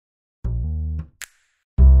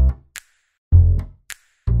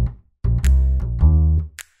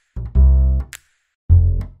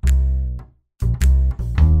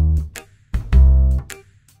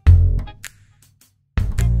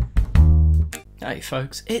Hey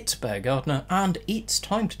folks, it's Bear Gardener, and it's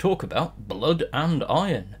time to talk about Blood and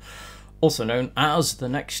Iron, also known as the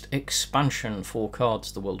next expansion for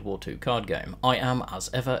Kards the WW2 card game. I am, as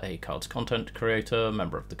ever, a Kards Content Creator,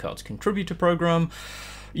 member of the Kards Contributor Program.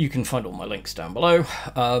 You can find all my links down below.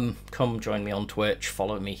 Come join me on Twitch,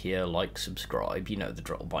 follow me here, like, subscribe, you know the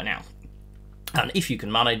drill by now. And if you can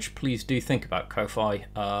manage, please do think about Ko-Fi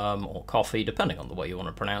or Coffee, depending on the way you want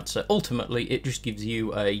to pronounce it. Ultimately, it just gives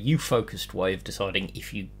you a you-focused way of deciding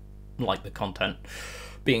if you like the content,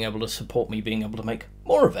 being able to support me, being able to make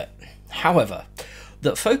more of it. However,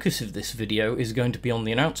 the focus of this video is going to be on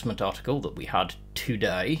the announcement article that we had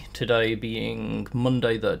today being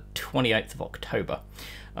Monday the 28th of October.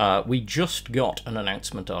 We just got an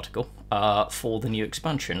announcement article for the new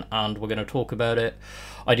expansion, and we're going to talk about it.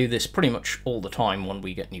 I do this pretty much all the time when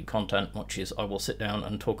we get new content, which is I will sit down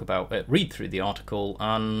and talk about it, read through the article,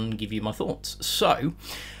 and give you my thoughts. So,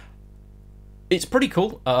 it's pretty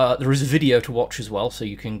cool. There is a video to watch as well, so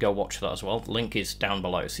you can go watch that as well. The link is down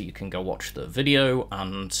below, so you can go watch the video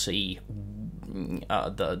and see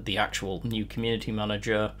the actual new community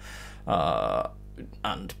manager,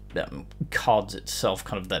 and Kards itself,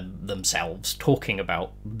 kind of themselves talking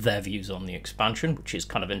about their views on the expansion, which is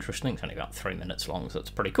kind of interesting. It's only about 3 minutes long, so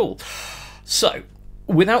it's pretty cool. So,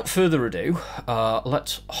 without further ado,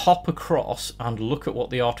 let's hop across and look at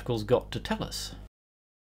what the article's got to tell us.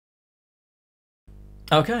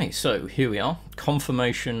 Okay, so here we are.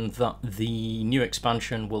 Confirmation that the new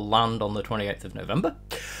expansion will land on the 28th of November,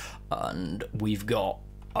 and we've got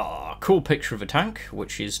a cool picture of a tank,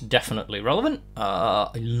 which is definitely relevant.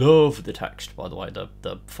 I love the text, by the way,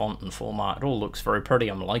 the font and format, it all looks very pretty.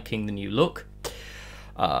 I'm liking the new look.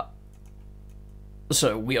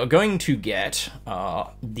 So we are going to get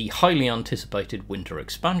the highly anticipated winter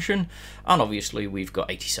expansion, and obviously we've got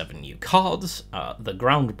 87 new cards, the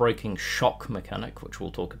groundbreaking shock mechanic, which we'll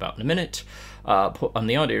talk about in a minute, and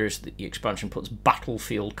the idea is that the expansion puts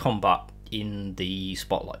battlefield combat in the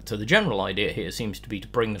spotlight. So the general idea here seems to be to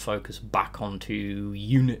bring the focus back onto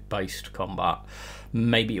unit-based combat,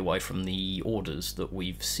 maybe away from the orders that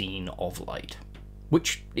we've seen of late,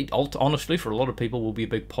 which honestly for a lot of people will be a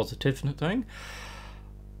big positive thing.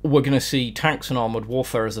 We're going to see tanks and armoured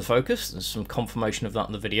warfare as a focus. There's some confirmation of that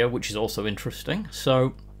in the video, which is also interesting.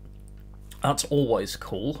 So that's always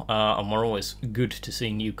cool, and we're always good to see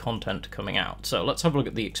new content coming out. So let's have a look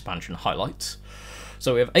at the expansion highlights.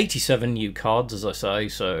 So we have 87 new cards, as I say,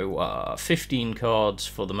 so 15 cards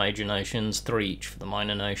for the major nations, 3 each for the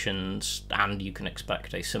minor nations, and you can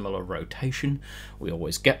expect a similar rotation. We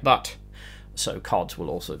always get that. So cards will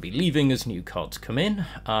also be leaving as new cards come in,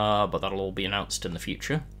 but that'll all be announced in the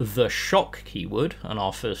future. The shock keyword, and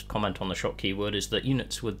our first comment on the shock keyword is that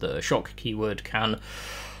units with the shock keyword can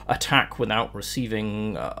attack without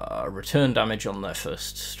receiving return damage on their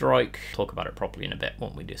first strike. Talk about it properly in a bit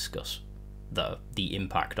when we discuss the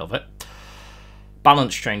impact of it.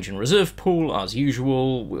 Balance change in reserve pool, as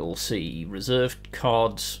usual. We'll see reserved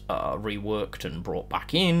cards reworked and brought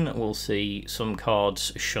back in. We'll see some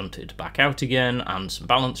cards shunted back out again, and some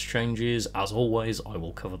balance changes. As always, I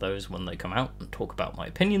will cover those when they come out and talk about my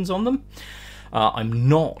opinions on them. I'm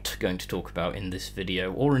not going to talk about in this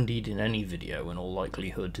video, or indeed in any video in all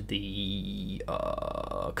likelihood, the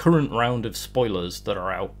current round of spoilers that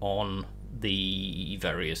are out on the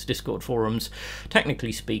various Discord forums.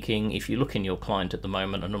 Technically speaking, if you look in your client at the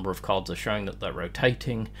moment, a number of cards are showing that they're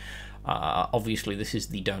rotating. Obviously this is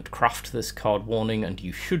the don't craft this card warning, and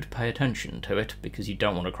you should pay attention to it because you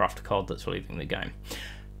don't want to craft a card that's leaving the game.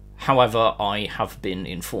 However, I have been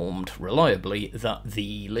informed reliably that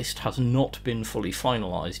the list has not been fully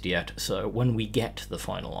finalised yet, so when we get the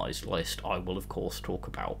finalised list, I will of course talk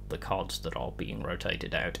about the cards that are being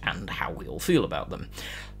rotated out and how we all feel about them.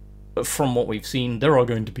 From what we've seen, there are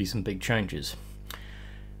going to be some big changes.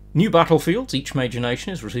 New battlefields. Each major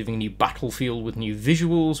nation is receiving a new battlefield with new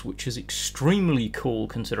visuals, which is extremely cool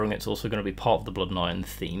considering it's also going to be part of the Blood and Iron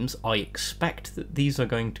themes. I expect that these are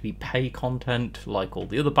going to be pay content like all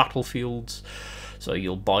the other battlefields. So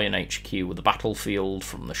you'll buy an HQ with a battlefield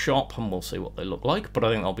from the shop, and we'll see what they look like, but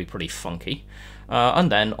I think they'll be pretty funky.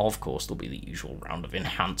 And then, of course, there'll be the usual round of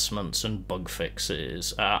enhancements and bug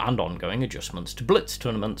fixes, and ongoing adjustments to Blitz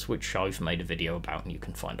tournaments, which I've made a video about and you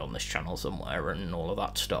can find on this channel somewhere, and all of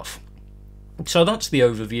that stuff. So that's the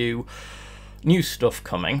overview. New stuff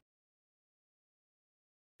coming.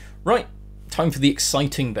 Right. Time for the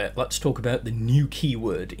exciting bit. Let's talk about the new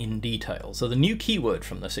keyword in detail. So the new keyword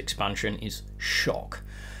from this expansion is shock.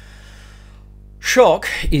 Shock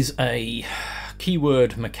is a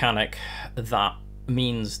keyword mechanic that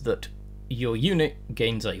means that your unit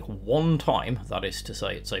gains a one-time, that is to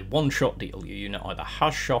say it's a one-shot deal. Your unit either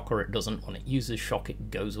has shock or it doesn't. When it uses shock, it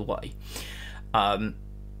goes away.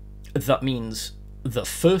 That means the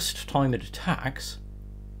first time it attacks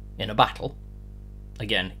in a battle,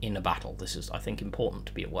 again, in a battle, this is, I think, important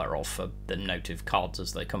to be aware of for the notive cards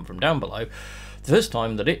as they come from down below. The first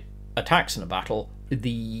time that it attacks in a battle,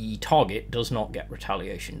 the target does not get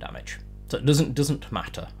retaliation damage. So it doesn't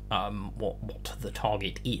matter what the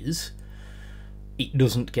target is, it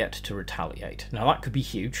doesn't get to retaliate. Now that could be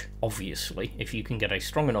huge, obviously. If you can get a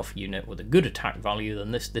strong enough unit with a good attack value,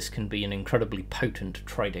 then this can be an incredibly potent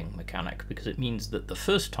trading mechanic, because it means that the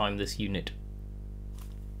first time this unit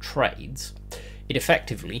trades, it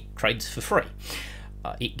effectively trades for free.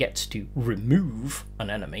 It gets to remove an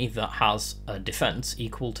enemy that has a defense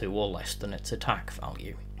equal to or less than its attack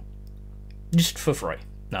value. Just for free.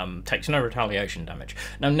 Takes no retaliation damage.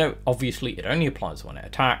 Now note, obviously it only applies when it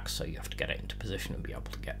attacks, so you have to get it into position and be able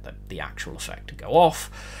to get the actual effect to go off.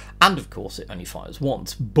 And of course it only fires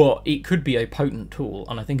once, but it could be a potent tool,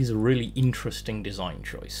 and I think is a really interesting design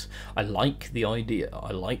choice. I like the idea.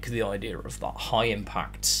 I like the idea of that high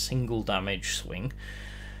impact single damage swing.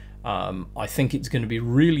 I think it's going to be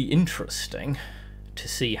really interesting to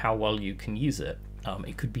see how well you can use it.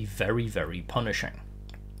 It could be very, very punishing.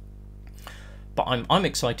 But I'm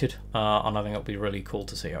excited, and I think it'll be really cool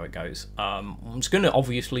to see how it goes. It's going to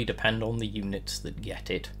obviously depend on the units that get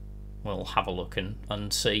it. We'll have a look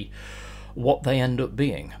and see what they end up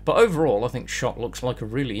being. But overall, I think shock looks like a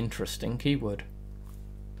really interesting keyword.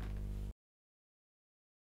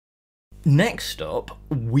 Next up,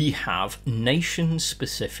 we have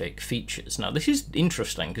nation-specific features. Now, this is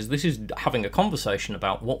interesting because this is having a conversation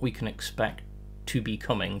about what we can expect to be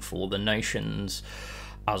coming for the nations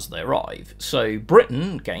as they arrive. So,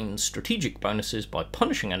 Britain gains strategic bonuses by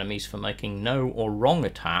punishing enemies for making no or wrong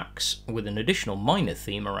attacks, with an additional minor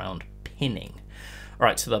theme around pinning.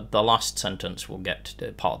 Alright, so the last sentence we'll get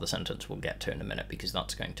to, part of the sentence we'll get to in a minute, because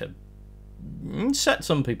that's going to set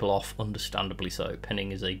some people off, understandably so.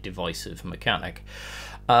 Pinning is a divisive mechanic.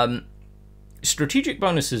 Strategic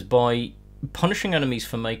bonuses by punishing enemies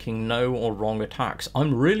for making no or wrong attacks.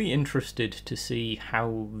 I'm really interested to see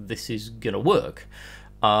how this is going to work.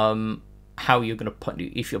 How you're going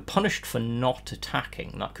to if you're punished for not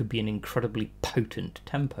attacking, that could be an incredibly potent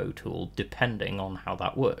tempo tool, depending on how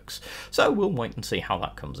that works. So we'll wait and see how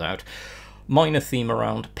that comes out. Minor theme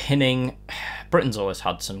around pinning. Britain's always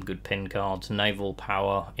had some good pin cards. Naval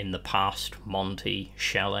power in the past, Monty,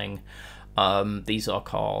 shelling. These are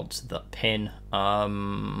cards that pin.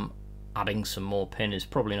 Adding some more pin is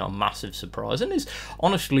probably not a massive surprise, and is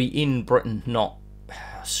honestly in Britain not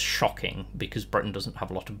shocking, because Britain doesn't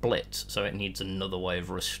have a lot of blitz, so it needs another way of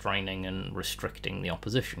restraining and restricting the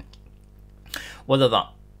opposition. Whether that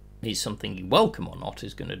is something you welcome or not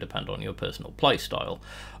is going to depend on your personal playstyle,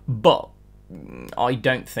 but I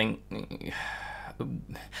don't think...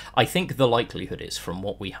 I think the likelihood is, from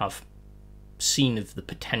what we have seen of the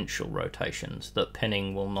potential rotations, that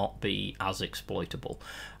pinning will not be as exploitable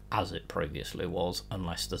as it previously was,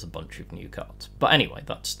 unless there's a bunch of new cards. But anyway,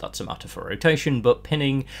 that's a matter for rotation, but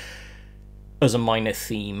pinning as a minor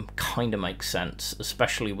theme kind of makes sense,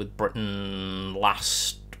 especially with Britain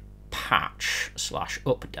last patch /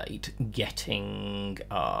 update getting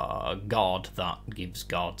guard that gives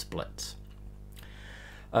guards blitz.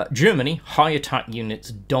 Germany, high attack units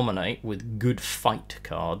dominate with good fight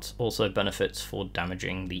cards, also benefits for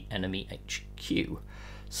damaging the enemy HQ.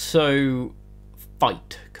 So,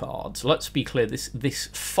 fight cards. Let's be clear, this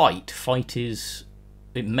fight is...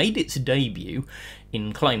 It made its debut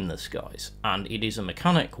in Claim the Skies, and it is a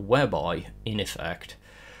mechanic whereby, in effect,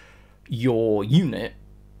 your unit,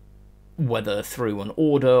 whether through an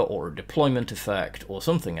order or a deployment effect or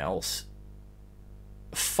something else,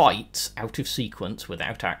 fights out of sequence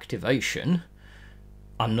without activation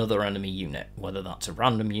another enemy unit, whether that's a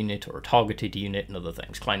random unit or a targeted unit and other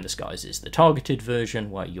things. Claim the Skies is the targeted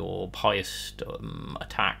version, where your highest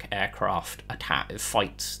attack aircraft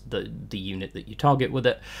fights the unit that you target with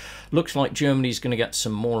it. Looks like Germany's going to get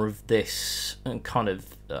some more of this kind of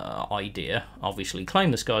idea. Obviously,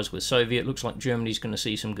 Claim the Skies with Soviet. Looks like Germany's going to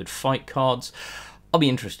see some good fight cards. I'll be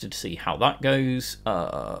interested to see how that goes.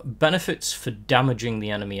 Benefits for damaging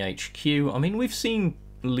the enemy HQ. I mean, we've seen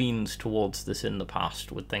leans towards this in the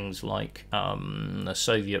past with things like the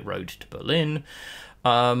Soviet road to Berlin,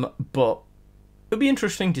 but it'll be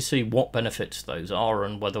interesting to see what benefits those are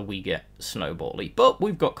and whether we get snowbally. But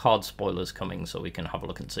we've got card spoilers coming, so we can have a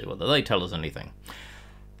look and see whether they tell us anything.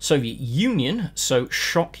 Soviet Union, so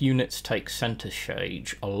shock units take centre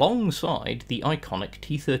stage alongside the iconic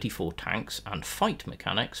T-34 tanks and fight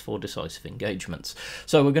mechanics for decisive engagements.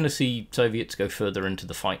 So we're going to see Soviets go further into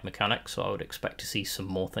the fight mechanics, so I would expect to see some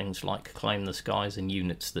more things like Claim the Skies and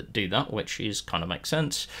units that do that, which is kind of makes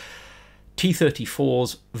sense.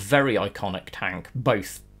 T-34's very iconic tank,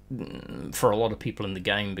 both for a lot of people in the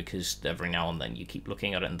game, because every now and then you keep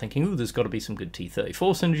looking at it and thinking, ooh, there's got to be some good T-34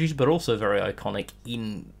 synergies, but also very iconic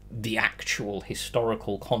in the actual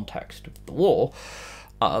historical context of the war.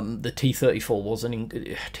 The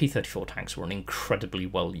T-34 tanks were an incredibly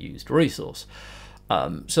well-used resource.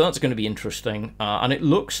 So that's going to be interesting, and it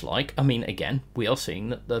looks like, I mean, again, we are seeing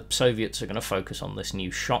that the Soviets are going to focus on this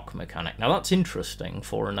new shock mechanic. Now, that's interesting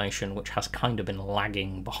for a nation which has kind of been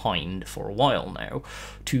lagging behind for a while now,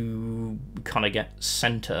 to kind of get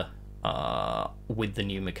centre with the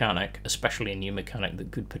new mechanic, especially a new mechanic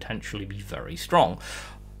that could potentially be very strong.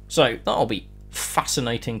 So that'll be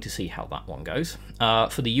fascinating to see how that one goes.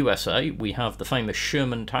 For the USA, we have the famous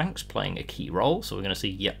Sherman tanks playing a key role, so we're going to see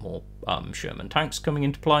yet more Sherman tanks coming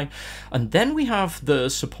into play. And then we have the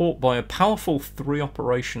support by a powerful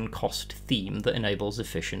 3-operation cost theme that enables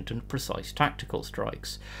efficient and precise tactical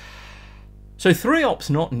strikes. So 3-op's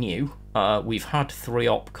not new. We've had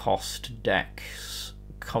 3-op cost decks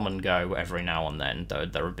come and go every now and then, though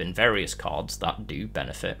there have been various cards that do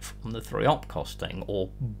benefit from the 3-op costing or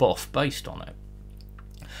buff based on it.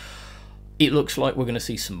 It looks like we're going to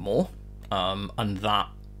see some more, and that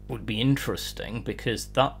would be interesting because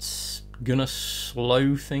that's going to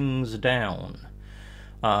slow things down.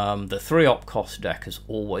 The 3-op cost deck has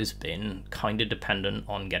always been kind of dependent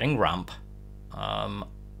on getting ramp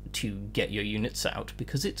to get your units out,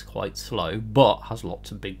 because it's quite slow but has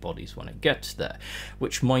lots of big bodies when it gets there,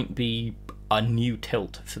 which might be a new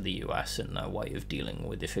tilt for the US in their way of dealing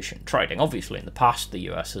with efficient trading. Obviously in the past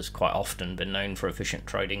the US has quite often been known for efficient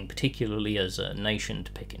trading, particularly as a nation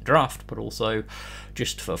to pick in draft, but also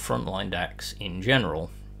just for frontline decks in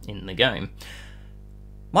general in the game.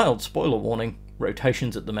 Mild spoiler warning,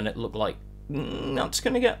 rotations at the minute look like that's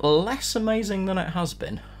going to get less amazing than it has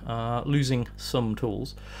been, losing some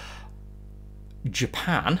tools.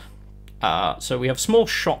 Japan, so we have small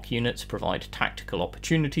shock units provide tactical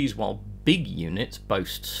opportunities, while big units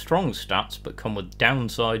boast strong stats but come with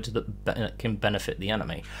downsides that can benefit the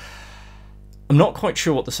enemy. I'm not quite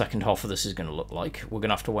sure what the second half of this is going to look like. We're going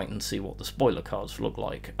to have to wait and see what the spoiler cards look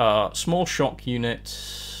like. Small shock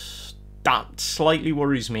units, that slightly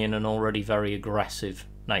worries me in an already very aggressive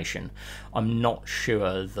nation. I'm not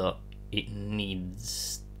sure that it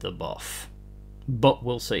needs the buff, but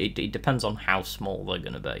we'll see. It depends on how small they're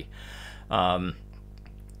going to be.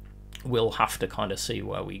 We'll have to kind of see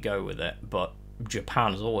where we go with it, but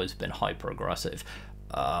Japan has always been hyper aggressive.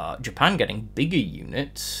 Japan getting bigger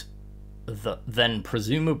units that then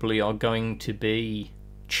presumably are going to be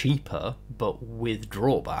cheaper but with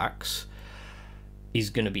drawbacks is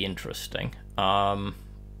going to be interesting.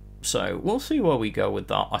 So we'll see where we go with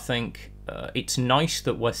that. I think it's nice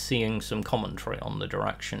that we're seeing some commentary on the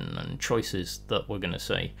direction and choices that we're going to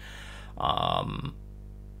see.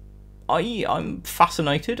 I'm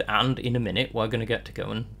fascinated, and in a minute we're going to get to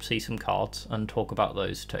go and see some cards and talk about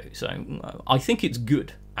those too. So I think it's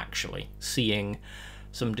good, actually, seeing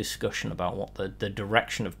some discussion about what the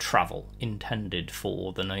direction of travel intended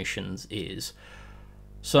for the nations is.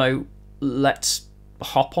 So let's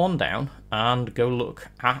hop on down and go look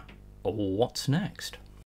at what's next.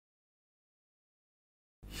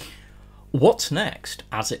 What's next,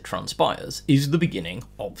 as it transpires, is the beginning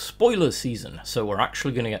of spoiler season, so we're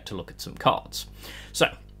actually going to get to look at some cards. So,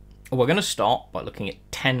 we're going to start by looking at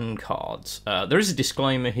 10 cards. There is a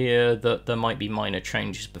disclaimer here that there might be minor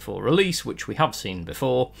changes before release, which we have seen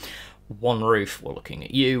before. One Roof, we're looking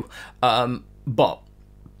at you, but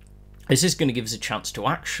this is going to give us a chance to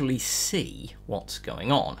actually see what's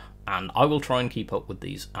going on, and I will try and keep up with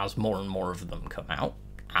these as more and more of them come out,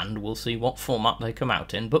 and we'll see what format they come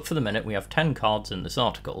out in. But for the minute we have 10 cards in this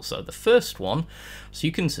article. So the first one, as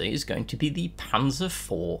you can see, is going to be the Panzer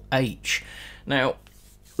IV-H. Now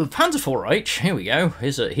the Panzer IV-H, here we go,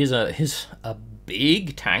 here's a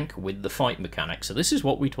big tank with the fight mechanic. So this is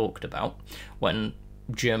what we talked about when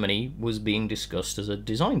Germany was being discussed as a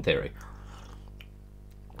design theory.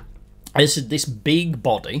 This big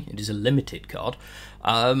body, it is a limited card.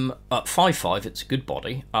 At 5/5 it's a good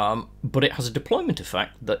body, but it has a deployment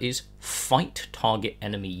effect that is fight target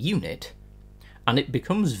enemy unit, and it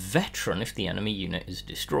becomes veteran if the enemy unit is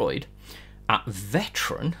destroyed. At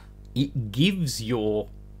veteran, it gives your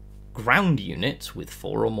ground units with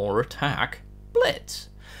 4 or more attack blitz.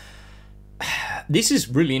 This is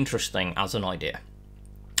really interesting as an idea.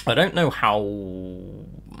 I don't know how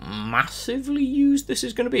massively used this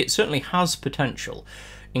is going to be. It certainly has potential.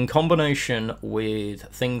 In combination with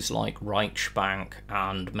things like Reichsbank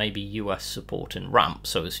and maybe US support in ramp,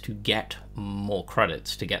 so as to get more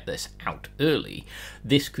credits to get this out early,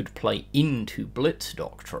 this could play into Blitz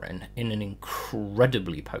doctrine in an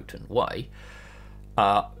incredibly potent way.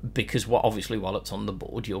 Because obviously while it's on the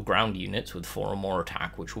board, your ground units with 4 or more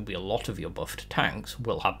attack, which will be a lot of your buffed tanks,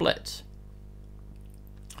 will have Blitz.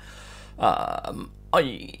 I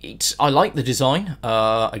like the design.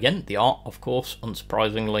 Again, the art, of course,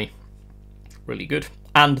 unsurprisingly, really good.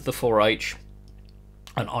 And the 4H,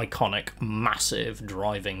 an iconic, massive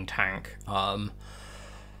driving tank.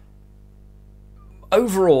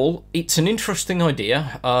 Overall, it's an interesting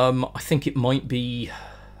idea. I think it might be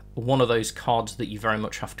one of those cards that you very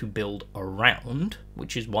much have to build around,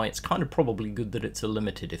 which is why it's kind of probably good that it's a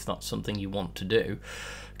limited if that's something you want to do,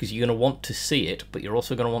 because you're going to want to see it, but you're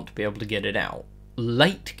also going to want to be able to get it out.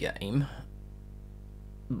 Late game,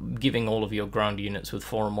 giving all of your ground units with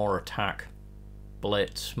 4 or more attack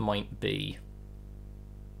Blitz might be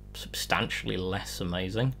substantially less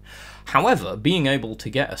amazing. However, being able to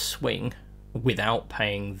get a swing without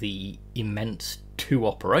paying the immense 2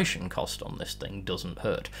 operation cost on this thing doesn't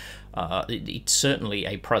hurt. It's certainly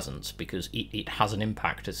a presence, because it has an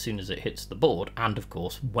impact as soon as it hits the board, and of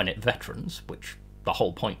course when it veterans, which the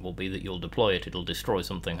whole point will be that you'll deploy it, it'll destroy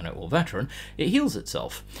something and it will veteran, it heals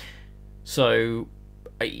itself. So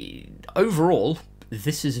overall,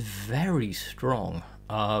 this is very strong,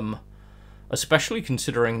 especially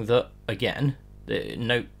considering that, again,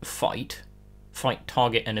 note fight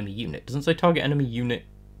target enemy unit. It doesn't say target enemy unit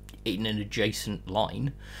in an adjacent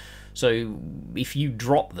line. So if you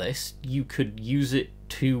drop this, you could use it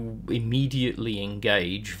to immediately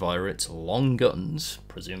engage via its long guns,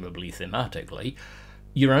 presumably thematically,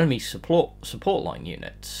 your enemy support line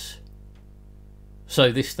units.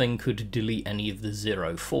 So this thing could delete any of the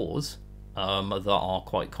 0-4s that are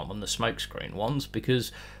quite common, the smokescreen ones,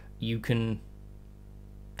 because you can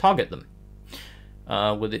target them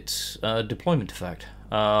with its deployment effect.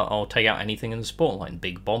 Or take out anything in the support line.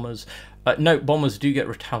 Big bombers. Note, bombers do get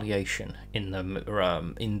retaliation in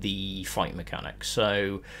the fight mechanic,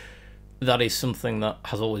 so that is something that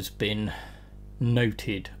has always been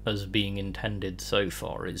noted as being intended so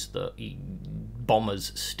far, is that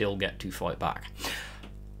bombers still get to fight back.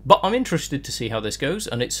 But I'm interested to see how this goes,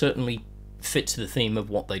 and it certainly fits the theme of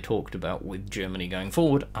what they talked about with Germany going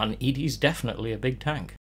forward, and it is definitely a big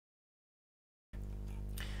tank.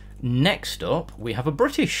 Next up, we have a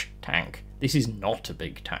British tank. This is not a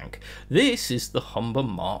big tank. This is the Humber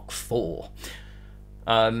Mk IV.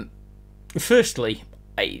 Firstly,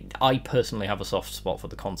 I personally have a soft spot for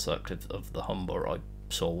the concept of the Humber. I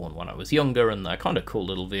saw one when I was younger, and they're kind of cool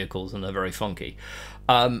little vehicles, and they're very funky.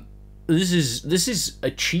 This is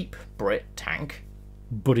a cheap Brit tank,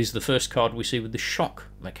 but is the first card we see with the shock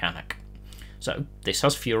mechanic. So this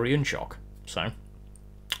has Fury and Shock. So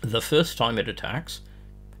the first time it attacks,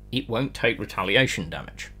 it won't take retaliation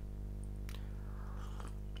damage.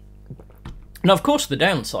 Now, of course, the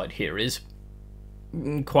downside here is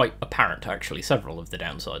quite apparent, actually. Several of the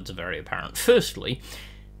downsides are very apparent. Firstly,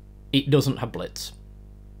 it doesn't have Blitz.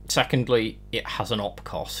 Secondly, it has an op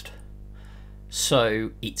cost.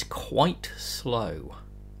 So it's quite slow.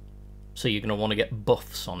 So you're going to want to get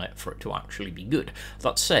buffs on it for it to actually be good.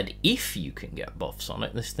 That said, if you can get buffs on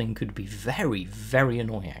it, this thing could be very, very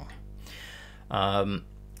annoying.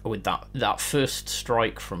 With that first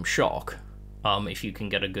strike from Shock, if you can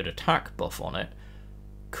get a good attack buff on it,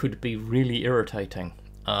 could be really irritating.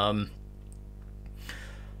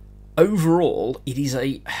 Overall,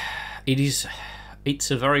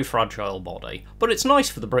 it's a very fragile body, but it's nice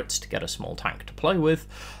for the Brits to get a small tank to play with.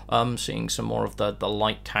 Seeing some more of the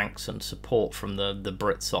light tanks and support from the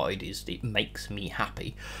Brit side it makes me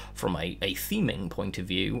happy from a theming point of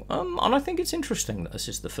view, and I think it's interesting that this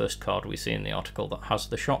is the first card we see in the article that has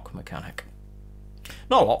the shock mechanic.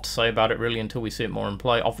 Not a lot to say about it really until we see it more in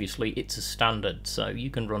play. Obviously it's a standard, so you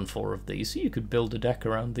can run 4 of these, so you could build a deck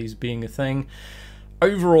around these being a thing.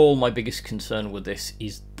 Overall, my biggest concern with this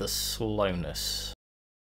is the slowness.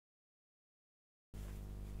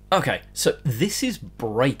 Okay, so this is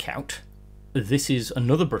Breakout. This is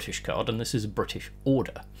another British card, and this is a British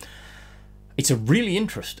order. It's a really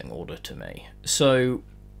interesting order to me. So,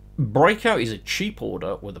 Breakout is a cheap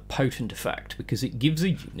order with a potent effect because it gives a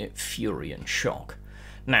unit Fury and Shock.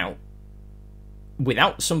 Now,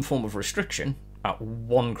 without some form of restriction, at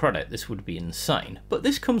 1 credit, this would be insane, but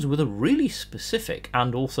this comes with a really specific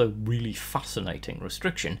and also really fascinating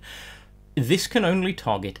restriction. This can only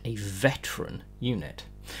target a veteran unit.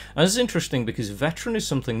 And this is interesting because veteran is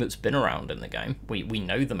something that's been around in the game. We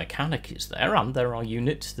know the mechanic is there, and there are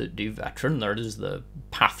units that do veteran. There is the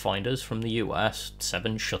Pathfinders from the US,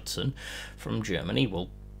 7 Schutzen from Germany. We'll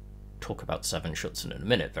talk about 7 Schutzen in a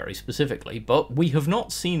minute very specifically, but we have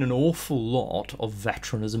not seen an awful lot of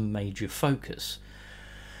veteran as a major focus.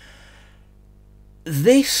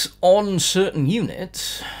 This, on certain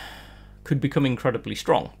units, could become incredibly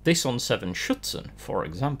strong. This on 7 Schutzen, for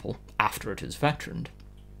example, after it is veteraned,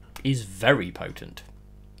 is very potent.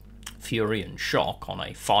 Fury and Shock on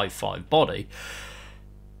a 5/5 body,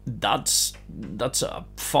 that's a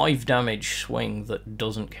 5 damage swing that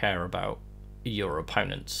doesn't care about your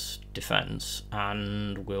opponent's defense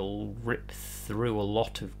and will rip through a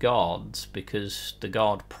lot of guards, because the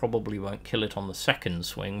guard probably won't kill it on the second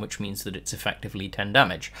swing, which means that it's effectively 10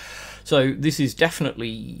 damage. So this is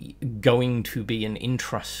definitely going to be an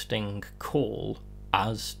interesting call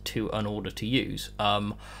as to an order to use.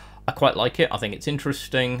 I quite like it. I think it's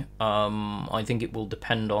interesting. I think it will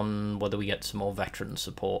depend on whether we get some more veteran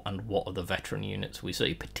support and what are the veteran units we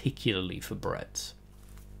see, particularly for Breds.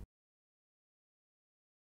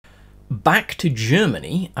 Back to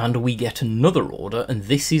Germany, and we get another order, and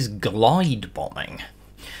this is glide bombing.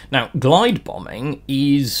 Now, glide bombing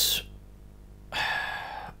is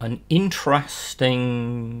an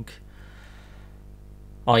interesting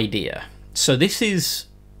idea. So this is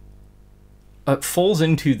falls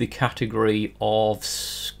into the category of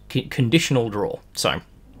conditional draw. So,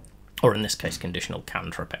 or in this case, conditional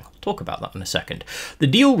cantripping. I'll talk about that in a second. The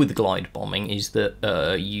deal with glide bombing is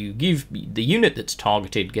that you give the unit that's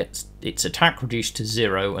targeted gets its attack reduced to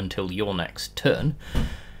 0 until your next turn.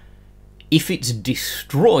 If it's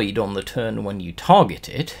destroyed on the turn when you target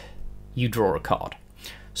it, you draw a card.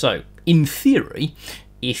 So, in theory,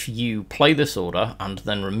 if you play this order and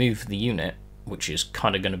then remove the unit, which is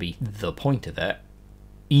kind of going to be the point of it,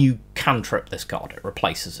 you cantrip this card. It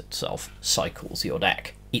replaces itself, cycles your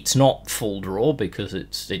deck. It's not full draw because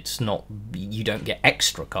it's not. You don't get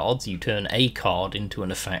extra cards. You turn a card into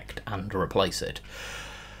an effect and replace it.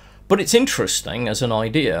 But it's interesting as an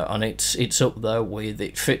idea, and it's up there with,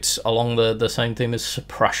 it fits along the same theme as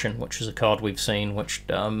Suppression, which is a card we've seen, which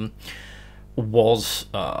was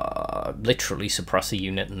literally suppress a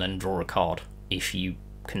unit and then draw a card if you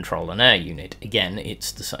control an air unit. Again,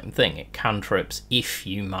 it's the same thing. It cantrips if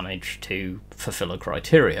you manage to fulfill a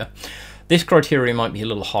criteria. This criteria might be a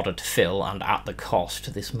little harder to fill, and at the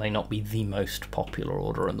cost, this may not be the most popular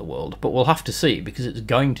order in the world, but we'll have to see, because it's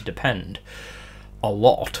going to depend a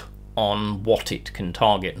lot on what it can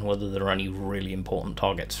target and whether there are any really important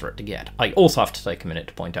targets for it to get. I also have to take a minute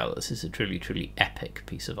to point out that this is a truly, truly epic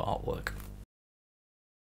piece of artwork.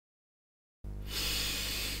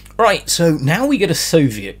 Right, so now we get a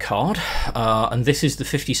Soviet card, and this is the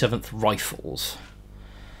 57th Rifles.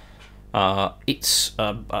 It's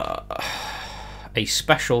a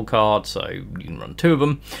special card, so you can run 2 of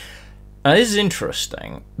them. This is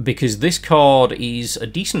interesting, because this card is a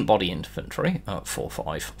decent body infantry,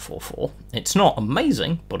 4/5, 4/4. It's not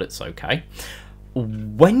amazing, but it's okay.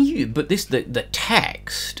 The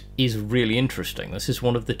text is really interesting. This is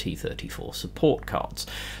one of the T-34 support cards.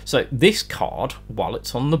 So this card, while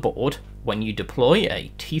it's on the board, when you deploy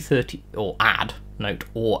a T-30 or add, note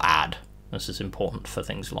or add, this is important for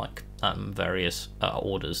things like various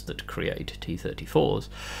orders that create T-34s.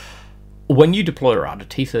 When you deploy or add a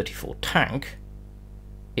T-34 tank,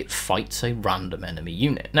 it fights a random enemy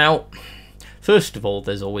unit. Now, first of all,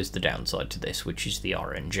 there's always the downside to this, which is the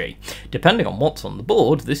RNG. Depending on what's on the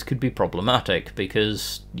board, this could be problematic,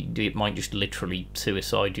 because it might just literally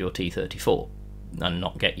suicide your T-34 and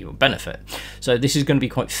not get you a benefit. So this is going to be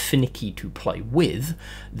quite finicky to play with.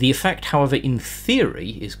 The effect, however, in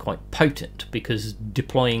theory, is quite potent, because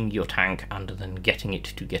deploying your tank and then getting it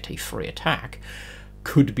to get a free attack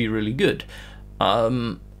could be really good.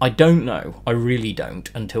 I don't know, I really don't,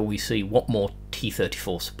 until we see what more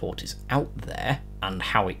T-34 support is out there and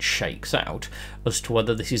how it shakes out, as to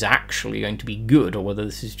whether this is actually going to be good or whether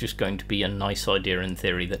this is just going to be a nice idea in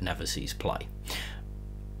theory that never sees play.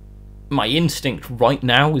 My instinct right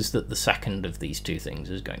now is that the second of these two things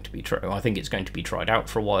is going to be true. I think it's going to be tried out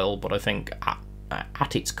for a while, but I think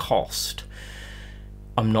at its cost,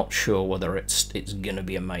 I'm not sure whether it's going to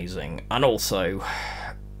be amazing. And also,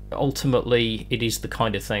 ultimately, it is the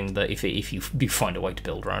kind of thing that if you do find a way to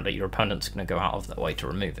build around it, your opponent's going to go out of their way to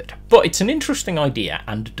remove it. But it's an interesting idea,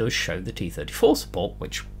 and does show the T-34 support,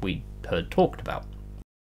 which we heard talked about.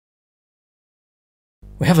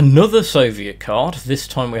 We have another Soviet card. This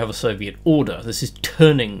time we have a Soviet order. This is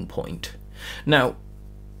Turning Point. Now,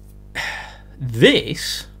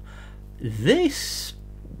 this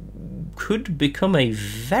could become a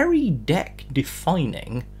very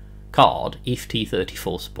deck-defining card if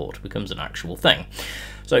T-34 support becomes an actual thing.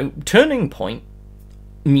 So Turning Point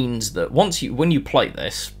means that when you play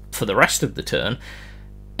this, for the rest of the turn,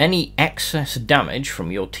 any excess damage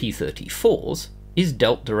from your T-34s is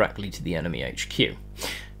dealt directly to the enemy HQ.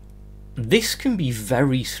 This can be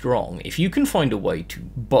very strong. If you can find a way to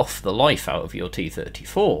buff the life out of your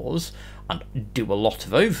T-34s and do a lot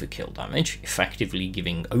of overkill damage, effectively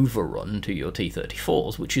giving overrun to your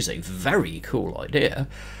T-34s, which is a very cool idea,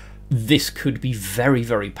 this could be very,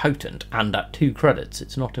 very potent, and at 2 credits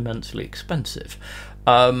it's not immensely expensive.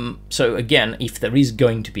 So again, if there is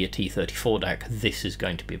going to be a T-34 deck, this is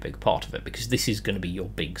going to be a big part of it, because this is going to be your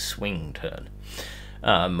big swing turn,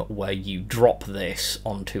 where you drop this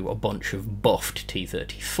onto a bunch of buffed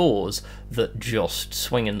T-34s that just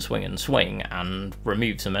swing and swing and swing and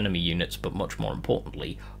remove some enemy units, but much more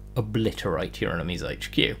importantly, obliterate your enemy's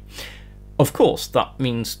HQ. Of course, that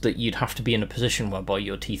means that you'd have to be in a position whereby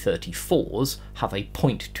your T-34s have a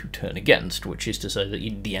point to turn against, which is to say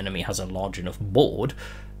that the enemy has a large enough board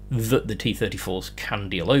that the T-34s can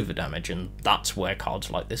deal over damage, and that's where cards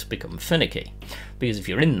like this become finicky. Because if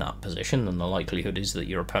you're in that position, then the likelihood is that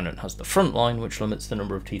your opponent has the front line, which limits the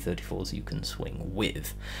number of T-34s you can swing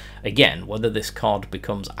with. Again, whether this card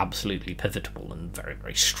becomes absolutely pivotal and very,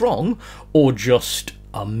 very strong, or just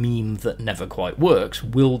a meme that never quite works,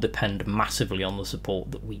 will depend massively on the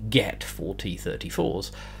support that we get for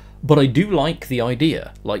T-34s. But I do like the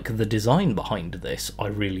idea, like the design behind this I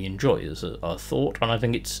really enjoy as a thought, and I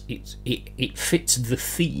think it fits the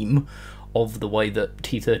theme of the way that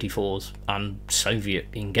T-34s and Soviet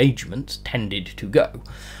engagements tended to go.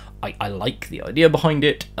 I like the idea behind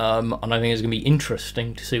it, and I think it's going to be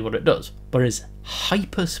interesting to see what it does. But it's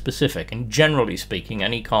hyper-specific, and generally speaking,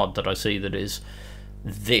 any card that I see that is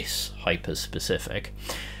this hyper-specific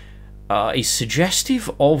is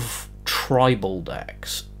suggestive of tribal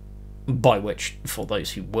decks, by which, for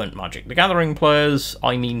those who weren't Magic the Gathering players,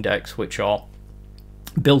 I mean decks which are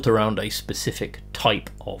built around a specific type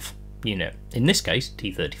of unit, in this case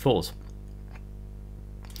T-34s.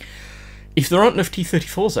 If there aren't enough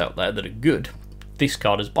T-34s out there that are good, this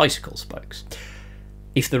card is Bicycle Spokes.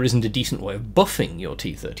 If there isn't a decent way of buffing your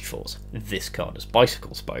T-34s, this card is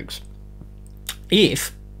Bicycle Spokes.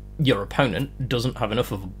 If your opponent doesn't have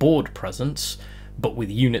enough of a board presence, but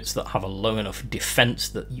with units that have a low enough defense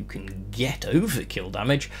that you can get overkill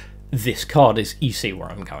damage, this card is, you see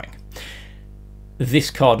where I'm going.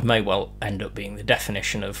 This card may well end up being the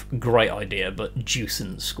definition of great idea, but juice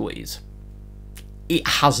and squeeze. It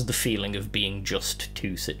has the feeling of being just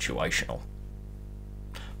too situational.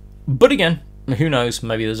 But again, who knows,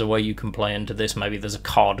 maybe there's a way you can play into this, maybe there's a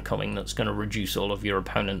card coming that's going to reduce all of your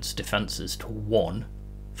opponent's defences to 1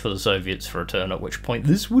 for the Soviets for a turn, at which point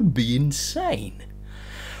this would be insane.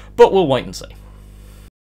 But we'll wait and see.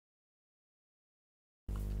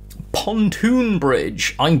 Pontoon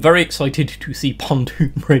Bridge. I'm very excited to see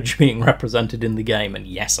Pontoon Bridge being represented in the game, and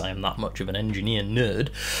yes, I am that much of an engineer nerd.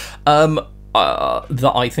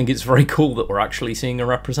 That I think it's very cool that we're actually seeing a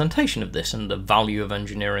representation of this and the value of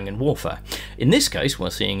engineering in warfare. In this case, we're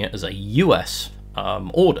seeing it as a US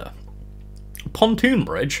order. Pontoon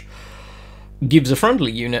Bridge gives a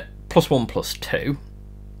friendly unit +1/+2,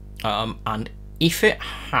 and if it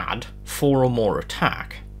had 4 or more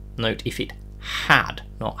attack, note if it had,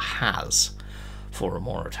 not has, 4 or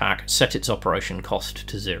more attack, set its operation cost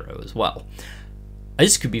to 0 as well.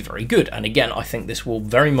 This could be very good, and again, I think this will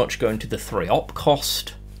very much go into the 3-op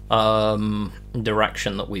cost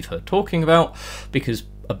direction that we've heard talking about, because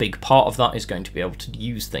a big part of that is going to be able to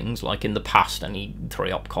use things like, in the past, any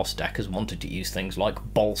 3-op cost deck has wanted to use things like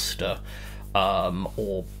Bolster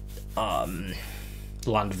or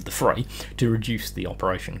Land of the Free to reduce the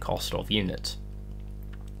operation cost of units,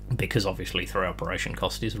 because obviously 3 operation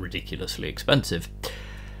cost is ridiculously expensive.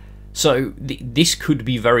 So this could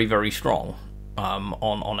be very, very strong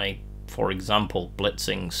on a, for example,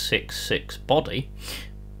 blitzing 6/6 body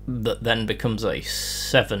that then becomes a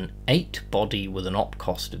 7/8 body with an op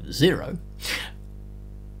cost of 0.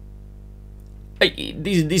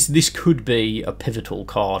 This could be a pivotal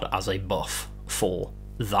card as a buff for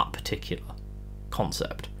that particular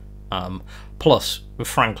concept. Plus,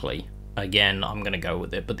 frankly, again, I'm going to go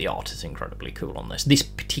with it, but the art is incredibly cool on this. This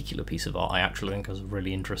particular piece of art I actually think has a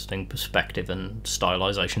really interesting perspective and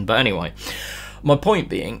stylization. But anyway, my point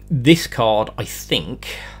being, this card, I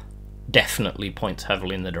think, definitely points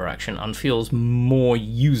heavily in the direction and feels more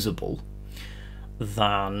usable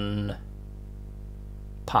than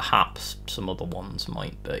perhaps some other ones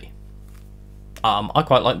might be. I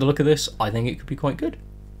quite like the look of this. I think it could be quite good.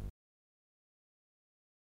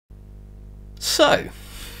 So,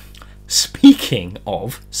 speaking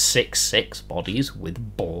of 6/6 bodies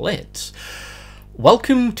with bullets,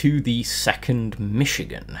 welcome to the 2nd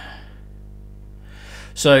Michigan.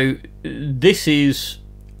 So, this is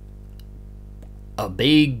a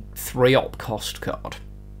big 3-op cost card.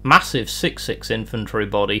 Massive 6/6 infantry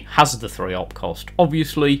body, has the 3-op cost,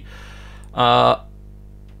 obviously, and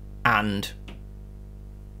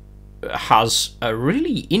has a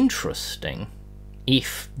really interesting,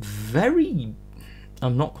 if very,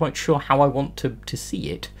 I'm not quite sure how I want to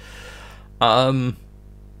see it,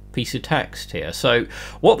 piece of text here. So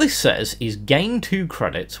what this says is gain 2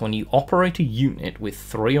 credits when you operate a unit with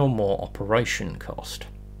 3 or more operation cost.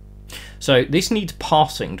 So this needs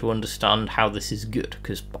parsing to understand how this is good,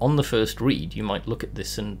 because on the first read you might look at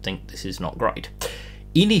this and think this is not great.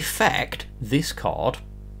 In effect, this card,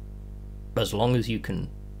 as long as you can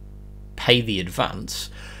pay the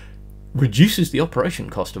advance, reduces the operation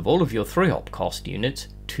cost of all of your 3-op cost units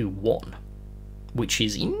to 1, which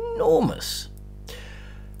is enormous.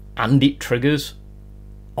 And it triggers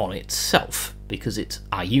on itself, because it's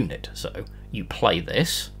a unit. So you play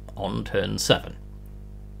this on turn 7.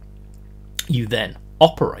 You then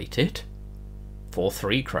operate it for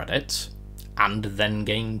 3 credits, and then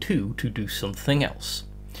gain 2 to do something else.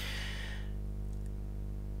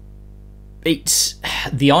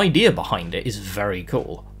 The idea behind it is very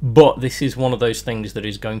cool, but this is one of those things that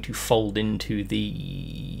is going to fold into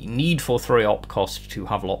the need for 3-op cost to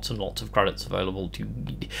have lots and lots of credits available to.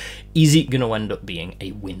 Is it going to end up being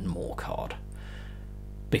a win more card?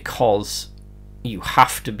 Because you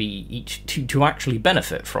have to be, to actually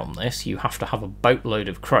benefit from this, you have to have a boatload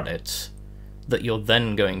of credits that you're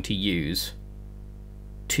then going to use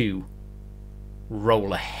to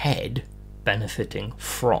roll ahead benefiting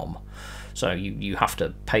from. So you have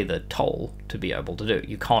to pay the toll to be able to do it.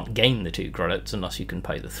 You can't gain the 2 credits unless you can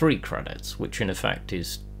pay the 3 credits, which in effect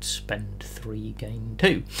is spend 3, gain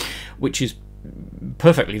 2, which is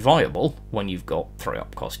perfectly viable when you've got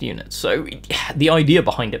 3-op cost units. So the idea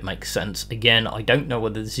behind it makes sense. Again, I don't know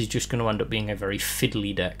whether this is just going to end up being a very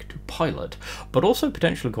fiddly deck to pilot, but also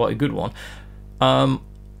potentially quite a good one.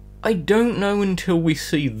 I don't know until we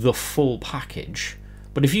see the full package.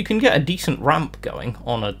 But if you can get a decent ramp going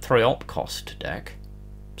on a 3-op cost deck,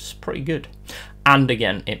 it's pretty good. And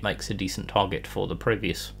again, it makes a decent target for the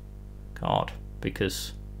previous card,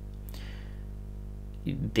 because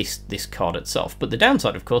this card itself. But the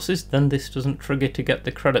downside, of course, is then this doesn't trigger to get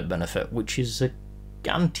the credit benefit, which is a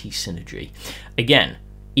anti-synergy. Again,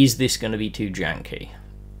 is this going to be too janky?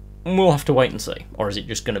 We'll have to wait and see. Or is it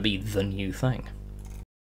just going to be the new thing?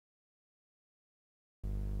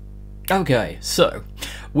 Okay, so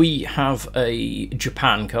we have a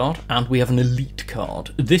Japan card and we have an Elite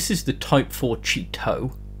card. This is the Type 4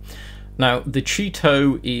 Cheeto. Now, the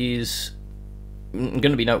Cheeto is going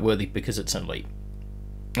to be noteworthy because it's an Elite.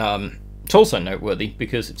 It's also noteworthy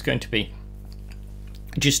because it's going to be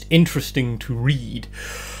just interesting to read.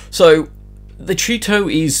 So, the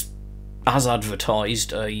Cheeto is, as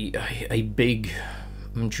advertised, a big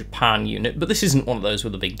Japan unit, but this isn't one of those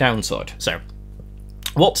with a big downside. So,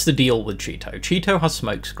 what's the deal with Cheeto? Cheeto has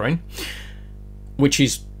smokescreen, which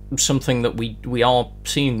is something that we are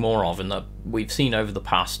seeing more of, and that we've seen over the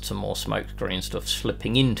past some more smokescreen stuff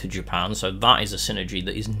slipping into Japan, so that is a synergy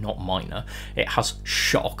that is not minor. It has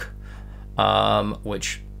shock,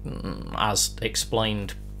 which, as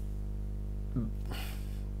explained,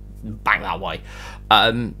 back that way,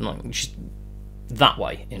 just that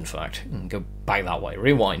way, in fact, and go back that way,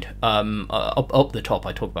 rewind, up the top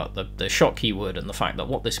I talk about the shock keyword, and the fact that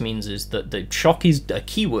what this means is that the shock is a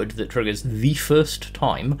keyword that triggers the first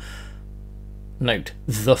time. Note,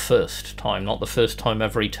 the first time, not the first time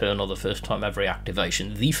every turn or the first time every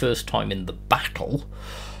activation, the first time in the battle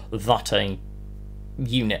that a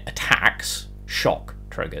unit attacks, shock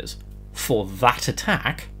triggers. For that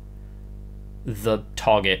attack, the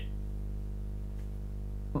target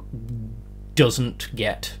doesn't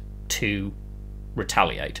get to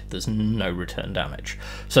retaliate. There's no return damage.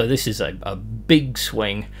 So this is a big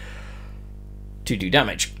swing to do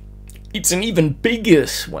damage. It's an even bigger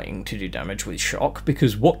swing to do damage with shock,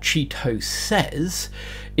 because what Cheeto says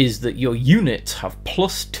is that your units have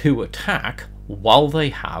 +2 attack while they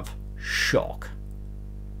have shock.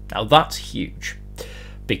 Now that's huge,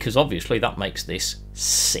 because obviously that makes this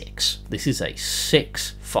 6. This is a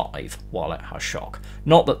 6/5 while it has shock.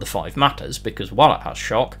 Not that the 5 matters, because while it has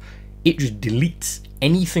shock, it just deletes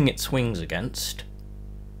anything it swings against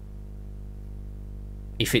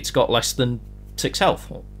if it's got less than 6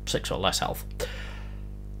 health, or 6 or less health.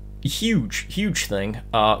 Huge, huge thing.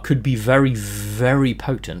 Could be very, very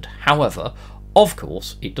potent. However, Of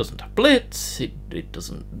course, it doesn't have blitz, it has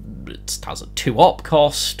a 2-op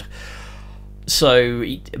cost,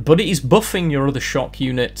 but it is buffing your other shock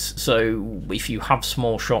units, so if you have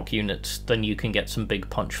small shock units, then you can get some big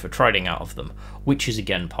punch for trading out of them, which is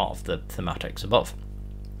again part of the thematics above.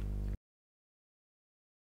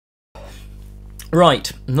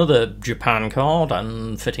 Right, another Japan card,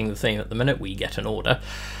 and fitting the theme at the minute, we get an order.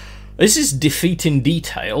 This is Defeat in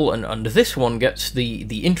Detail, and this one gets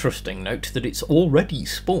the interesting note that it's already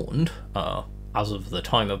spawned, as of the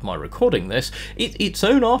time of my recording this, its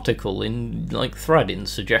own article in, thread in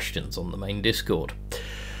suggestions on the main Discord.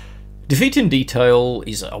 Defeat in Detail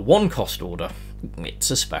is a 1-cost order. It's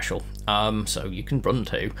a special, so you can run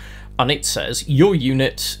 2, and it says, your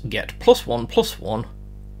units get +1/+1,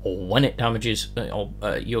 or when it damages,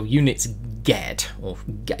 your units get, or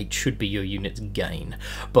it should be your units gain,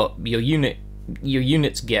 but your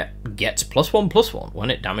units gets +1/+1 when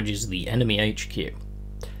it damages the enemy HQ.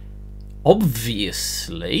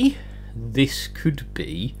 Obviously, this could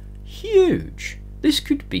be huge. This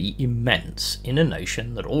could be immense in a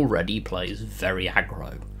nation that already plays very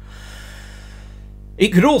aggro.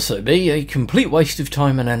 It could also be a complete waste of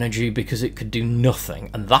time and energy because it could do nothing,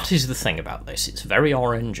 and that is the thing about this. It's very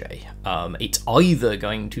RNG. It's either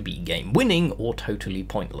going to be game-winning or totally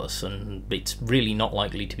pointless, and it's really not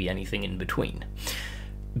likely to be anything in between.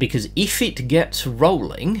 Because if it gets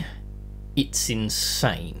rolling, it's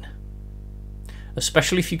insane.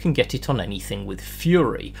 Especially if you can get it on anything with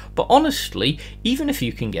Fury. But honestly, even if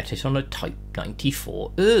you can get it on a Type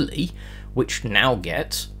 94 early, which now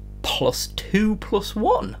gets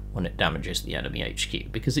 +2/+1 when it damages the enemy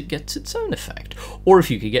HQ, because it gets its own effect. Or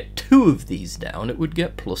if you could get 2 of these down, it would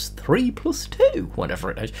get +3/+2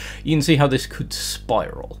 whenever it is. You can see how this could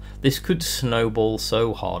spiral. This could snowball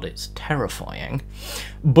so hard it's terrifying.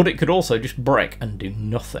 But it could also just break and do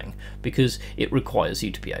nothing, because it requires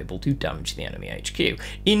you to be able to damage the enemy HQ.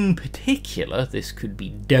 In particular, this could be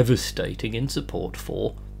devastating in support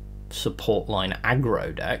for support line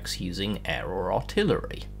aggro decks using air or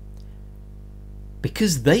artillery.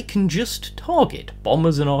 Because they can just target.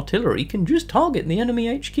 Bombers and artillery can just target the enemy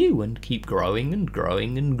HQ and keep growing and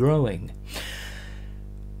growing and growing.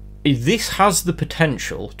 This has the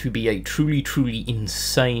potential to be a truly, truly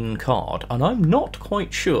insane card, and I'm not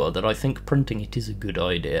quite sure that I think printing it is a good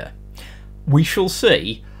idea. We shall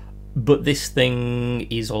see, but this thing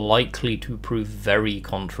is likely to prove very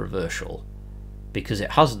controversial, because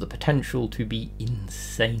it has the potential to be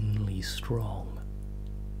insanely strong.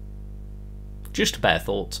 Just bare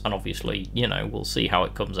thoughts, and obviously, we'll see how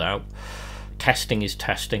it comes out. Testing is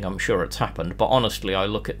testing, I'm sure it's happened, but honestly I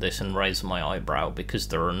look at this and raise my eyebrow, because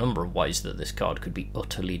there are a number of ways that this card could be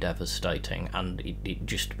utterly devastating, and it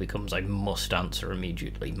just becomes a must answer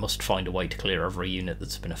immediately. Must find a way to clear every unit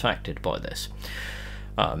that's been affected by this.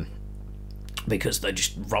 Because they're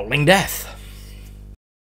just rolling death.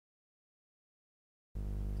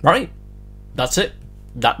 Right, that's it.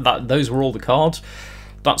 Those were all the cards.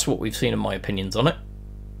 That's what we've seen in my opinions on it.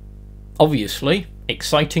 Obviously,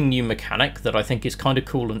 exciting new mechanic that I think is kind of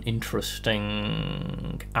cool and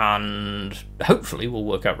interesting, and hopefully will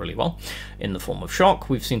work out really well in the form of shock.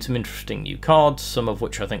 We've seen some interesting new cards, some of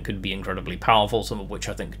which I think could be incredibly powerful, some of which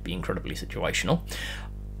I think could be incredibly situational.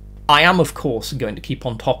 I am, of course, going to keep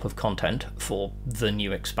on top of content for the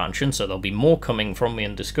new expansion, so there'll be more coming from me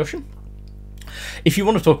in discussion. If you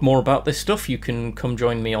want to talk more about this stuff, you can come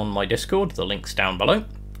join me on my Discord. The link's down below.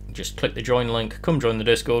 Just click the join link, come join the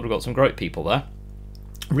Discord. We've got some great people there.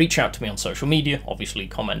 Reach out to me on social media, obviously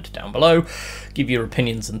comment down below, give your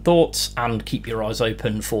opinions and thoughts, and keep your eyes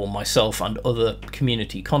open for myself and other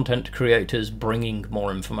community content creators bringing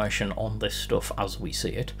more information on this stuff as we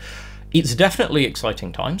see it. It's definitely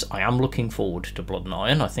exciting times. I am looking forward to Blood and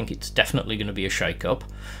Iron. I think it's definitely going to be a shake-up.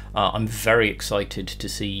 I'm very excited to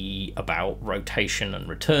see about rotation and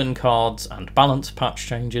return cards and balance patch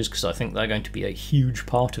changes, because I think they're going to be a huge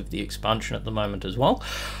part of the expansion at the moment as well.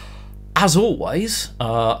 As always,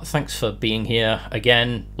 thanks for being here.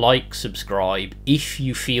 Again, like, subscribe. If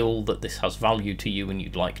you feel that this has value to you and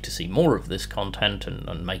you'd like to see more of this content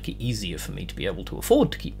and make it easier for me to be able to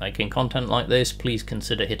afford to keep making content like this, please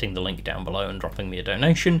consider hitting the link down below and dropping me a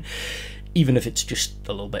donation. Even if it's just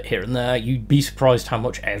a little bit here and there, you'd be surprised how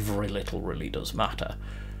much every little really does matter.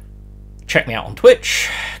 Check me out on Twitch.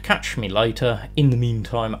 Catch me later. In the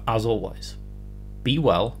meantime, as always, be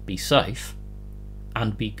well, be safe,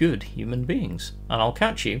 and be good human beings, and I'll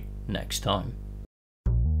catch you next time.